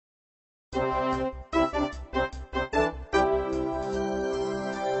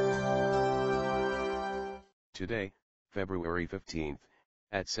Today, February 15th,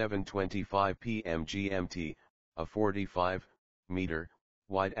 at 7:25 p.m. GMT, a 45-meter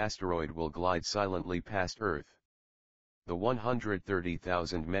wide asteroid will glide silently past Earth. The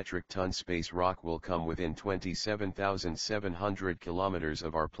 130,000 metric ton space rock will come within 27,700 kilometers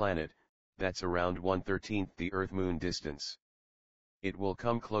of our planet, that's around 1/13 the Earth-Moon distance. It will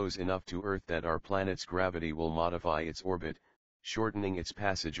come close enough to Earth that our planet's gravity will modify its orbit, shortening its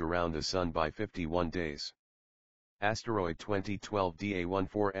passage around the Sun by 51 days. Asteroid 2012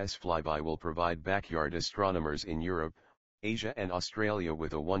 DA14's flyby will provide backyard astronomers in Europe, Asia and Australia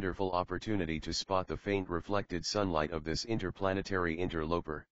with a wonderful opportunity to spot the faint reflected sunlight of this interplanetary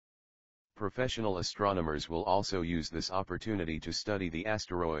interloper. Professional astronomers will also use this opportunity to study the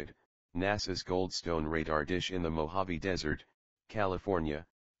asteroid, NASA's Goldstone radar dish in the Mojave Desert, California,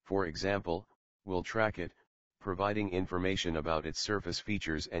 for example, will track it, providing information about its surface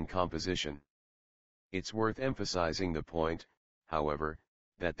features and composition. It's worth emphasizing the point, however,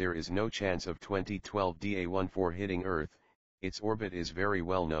 that there is no chance of 2012 DA14 hitting Earth. Its orbit is very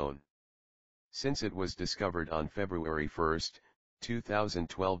well known. Since it was discovered on February 1,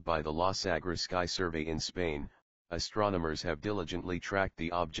 2012 by the Sagra Sky Survey in Spain, astronomers have diligently tracked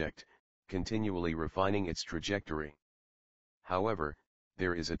the object, continually refining its trajectory. However,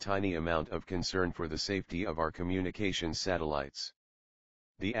 there is a tiny amount of concern for the safety of our communications satellites.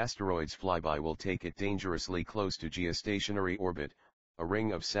 The asteroid's flyby will take it dangerously close to geostationary orbit, a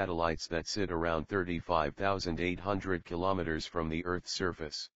ring of satellites that sit around 35,800 kilometers from the Earth's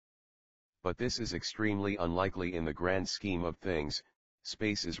surface. But this is extremely unlikely in the grand scheme of things.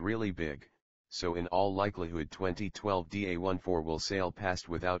 Space is really big, so in all likelihood 2012 DA14 will sail past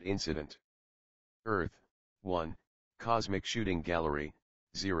without incident. Earth, 1, Cosmic Shooting Gallery,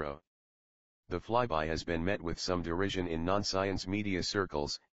 0. The flyby has been met with some derision in non-science media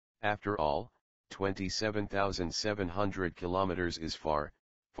circles. After all, 27,700 kilometers is far,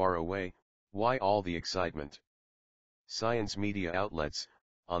 far away. Why all the excitement? Science media outlets,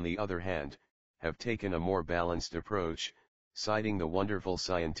 on the other hand, have taken a more balanced approach, citing the wonderful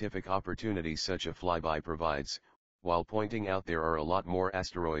scientific opportunities such a flyby provides, while pointing out there are a lot more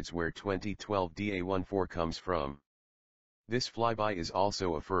asteroids where 2012 DA14 comes from. This flyby is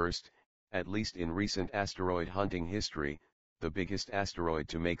also a first, at least in recent asteroid hunting history, the biggest asteroid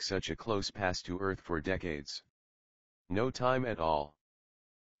to make such a close pass to Earth for decades. No time at all.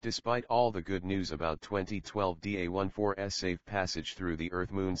 Despite all the good news about 2012 DA14's safe passage through the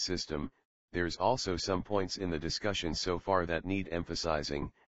Earth-Moon system, there's also some points in the discussion so far that need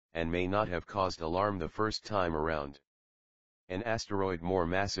emphasizing, and may not have caused alarm the first time around. An asteroid more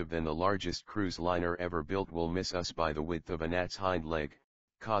massive than the largest cruise liner ever built will miss us by the width of a gnat's hind leg,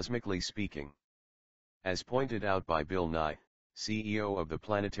 cosmically speaking. As pointed out by Bill Nye, CEO of the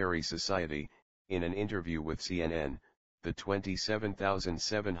Planetary Society, in an interview with CNN, the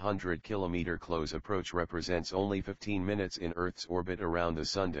 27,700 kilometer close approach represents only 15 minutes in Earth's orbit around the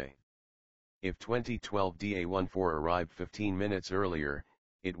Sunday. If 2012 DA14 arrived 15 minutes earlier,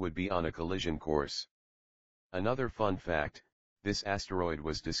 it would be on a collision course. Another fun fact, this asteroid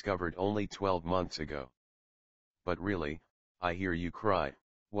was discovered only 12 months ago. But really, I hear you cry,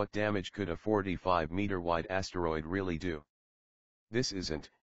 what damage could a 45-meter wide asteroid really do? This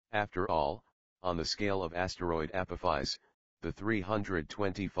isn't, after all, on the scale of asteroid Apophis, the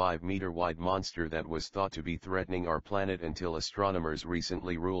 325-meter wide monster that was thought to be threatening our planet until astronomers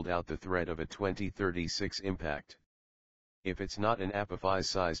recently ruled out the threat of a 2036 impact. If it's not an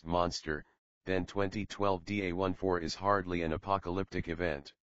Apophis-sized monster, then 2012 DA14 is hardly an apocalyptic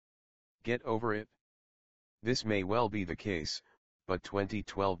event. Get over it? This may well be the case, but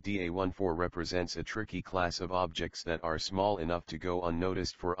 2012 DA14 represents a tricky class of objects that are small enough to go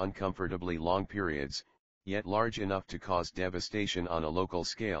unnoticed for uncomfortably long periods, yet large enough to cause devastation on a local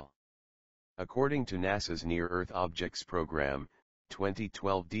scale. According to NASA's Near-Earth Objects Program,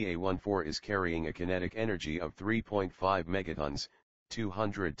 2012 DA14 is carrying a kinetic energy of 3.5 megatons,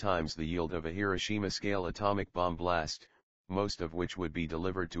 200 times the yield of a Hiroshima-scale atomic bomb blast, most of which would be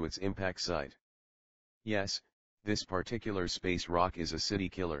delivered to its impact site. Yes, this particular space rock is a city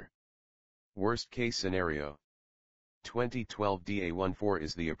killer. Worst case scenario. 2012 DA14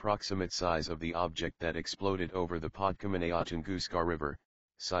 is the approximate size of the object that exploded over the Podkamennaya Tunguska River,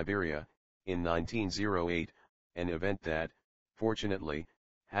 Siberia, in 1908, an event that, fortunately,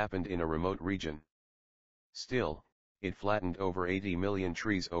 happened in a remote region. Still, it flattened over 80 million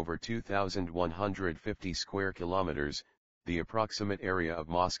trees over 2,150 square kilometers, the approximate area of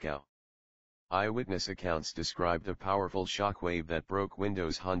Moscow. Eyewitness accounts described a powerful shockwave that broke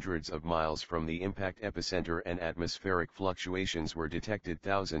windows hundreds of miles from the impact epicenter, and atmospheric fluctuations were detected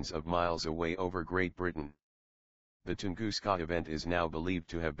thousands of miles away over Great Britain. The Tunguska event is now believed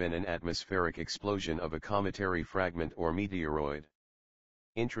to have been an atmospheric explosion of a cometary fragment or meteoroid.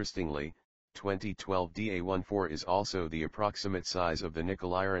 Interestingly, 2012 DA14 is also the approximate size of the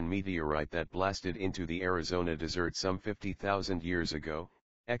nickel-iron meteorite that blasted into the Arizona desert some 50,000 years ago,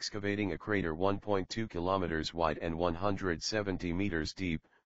 excavating a crater 1.2 kilometers wide and 170 meters deep,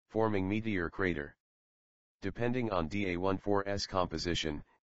 forming Meteor Crater. Depending on DA14's composition,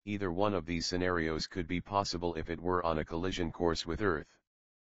 either one of these scenarios could be possible if it were on a collision course with Earth.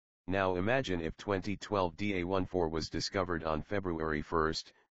 Now imagine if 2012 DA14 was discovered on February 1,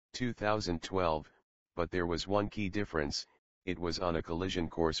 2012, but there was one key difference: it was on a collision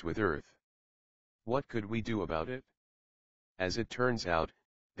course with Earth. What could we do about it? As it turns out,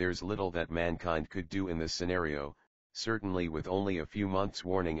 there's little that mankind could do in this scenario, certainly with only a few months'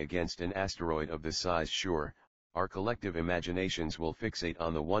 warning against an asteroid of this size. Sure, our collective imaginations will fixate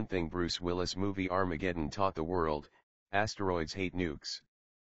on the one thing Bruce Willis' movie Armageddon taught the world: asteroids hate nukes.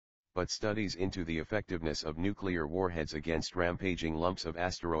 But studies into the effectiveness of nuclear warheads against rampaging lumps of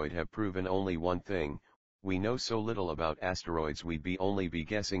asteroid have proven only one thing: we know so little about asteroids we'd only be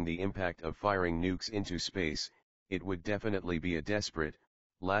guessing the impact of firing nukes into space. It would definitely be a desperate,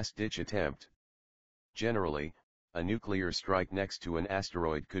 last-ditch attempt. Generally, a nuclear strike next to an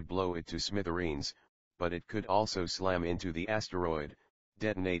asteroid could blow it to smithereens, but it could also slam into the asteroid,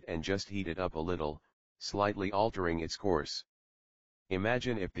 detonate and just heat it up a little, slightly altering its course.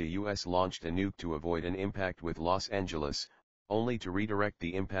 Imagine if the US launched a nuke to avoid an impact with Los Angeles, only to redirect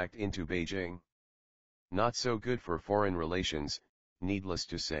the impact into Beijing. Not so good for foreign relations, needless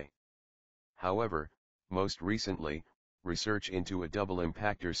to say. However, most recently, research into a double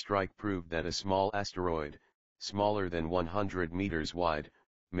impactor strike proved that a small asteroid, smaller than 100 meters wide,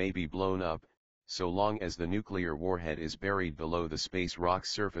 may be blown up, so long as the nuclear warhead is buried below the space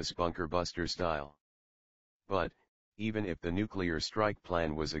rock's surface, bunker buster style. But, even if the nuclear strike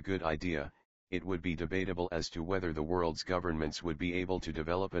plan was a good idea, it would be debatable as to whether the world's governments would be able to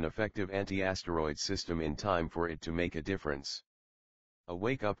develop an effective anti-asteroid system in time for it to make a difference. A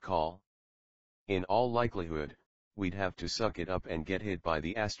wake-up call? In all likelihood, we'd have to suck it up and get hit by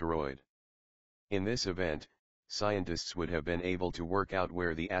the asteroid. In this event, scientists would have been able to work out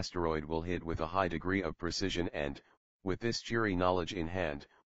where the asteroid will hit with a high degree of precision, and, with this cheery knowledge in hand,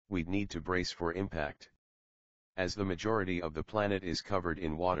 we'd need to brace for impact. As the majority of the planet is covered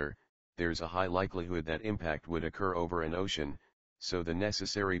in water, there's a high likelihood that impact would occur over an ocean, so the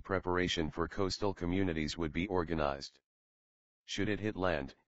necessary preparation for coastal communities would be organized. Should it hit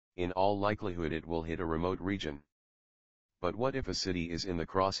land, in all likelihood it will hit a remote region. But what if a city is in the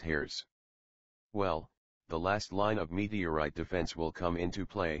crosshairs? Well, the last line of meteorite defense will come into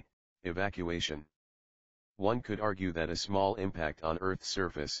play: evacuation. One could argue that a small impact on Earth's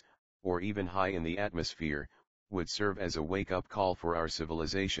surface, or even high in the atmosphere, would serve as a wake-up call for our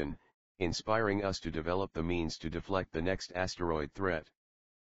civilization, inspiring us to develop the means to deflect the next asteroid threat.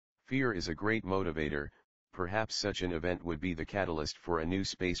 Fear is a great motivator. Perhaps such an event would be the catalyst for a new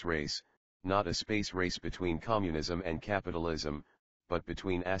space race, not a space race between communism and capitalism, but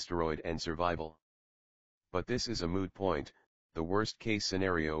between asteroid and survival. But this is a moot point. The worst-case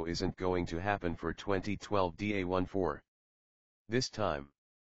scenario isn't going to happen for 2012 DA14. This time,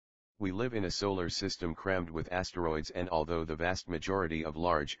 we live in a solar system crammed with asteroids, and although the vast majority of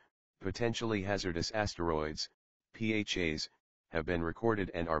large, potentially hazardous asteroids, PHAs, have been recorded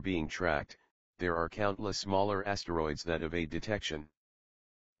and are being tracked, there are countless smaller asteroids that evade detection.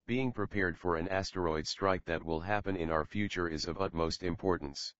 Being prepared for an asteroid strike that will happen in our future is of utmost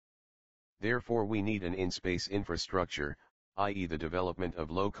importance. Therefore we need an in-space infrastructure, i.e. the development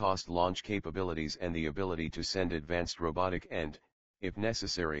of low-cost launch capabilities and the ability to send advanced robotic and, if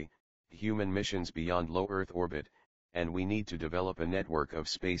necessary, human missions beyond low Earth orbit, and we need to develop a network of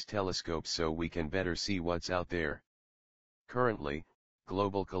space telescopes so we can better see what's out there. Currently,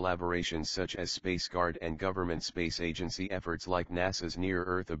 global collaborations such as SpaceGuard and government space agency efforts like NASA's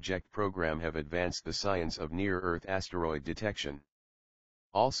Near-Earth Object program have advanced the science of near-Earth asteroid detection.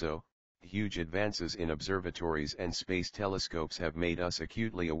 Also, huge advances in observatories and space telescopes have made us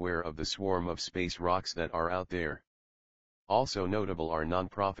acutely aware of the swarm of space rocks that are out there. Also notable are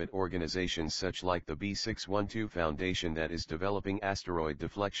non-profit organizations such like the B612 Foundation that is developing asteroid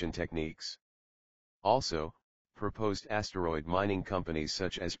deflection techniques. Also, proposed asteroid mining companies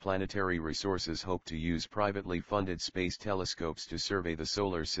such as Planetary Resources hope to use privately funded space telescopes to survey the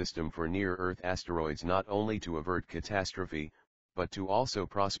solar system for near-Earth asteroids, not only to avert catastrophe, but to also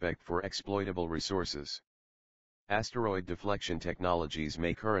prospect for exploitable resources. Asteroid deflection technologies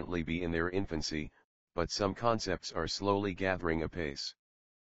may currently be in their infancy, but some concepts are slowly gathering apace.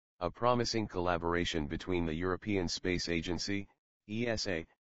 A promising collaboration between the European Space Agency, ESA,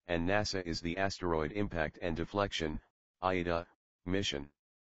 and NASA is the Asteroid Impact and Deflection, AIDA, mission.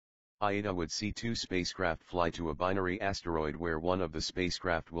 AIDA would see two spacecraft fly to a binary asteroid where one of the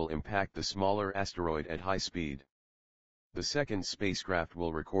spacecraft will impact the smaller asteroid at high speed. The second spacecraft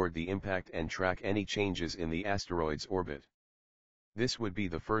will record the impact and track any changes in the asteroid's orbit. This would be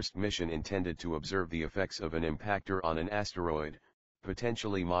the first mission intended to observe the effects of an impactor on an asteroid,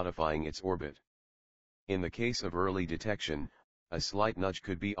 potentially modifying its orbit. In the case of early detection, a slight nudge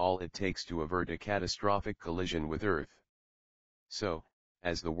could be all it takes to avert a catastrophic collision with Earth. So,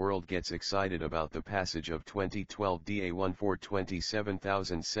 as the world gets excited about the passage of 2012 DA14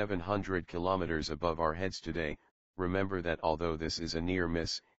 27,700 kilometers above our heads today, remember that although this is a near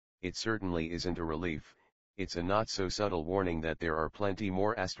miss, it certainly isn't a relief. It's a not-so-subtle warning that there are plenty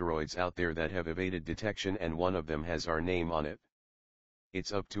more asteroids out there that have evaded detection, and one of them has our name on it.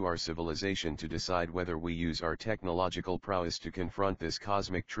 It's up to our civilization to decide whether we use our technological prowess to confront this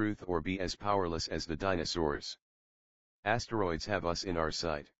cosmic truth or be as powerless as the dinosaurs. Asteroids have us in our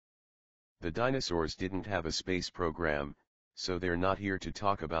sight. The dinosaurs didn't have a space program, so they're not here to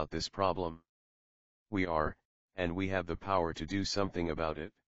talk about this problem. We are, and we have the power to do something about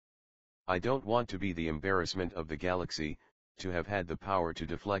it. I don't want to be the embarrassment of the galaxy, to have had the power to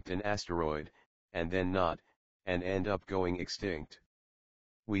deflect an asteroid, and then not, and end up going extinct.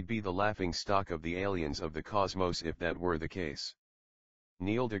 We'd be the laughing stock of the aliens of the cosmos if that were the case.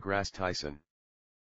 Neil deGrasse Tyson.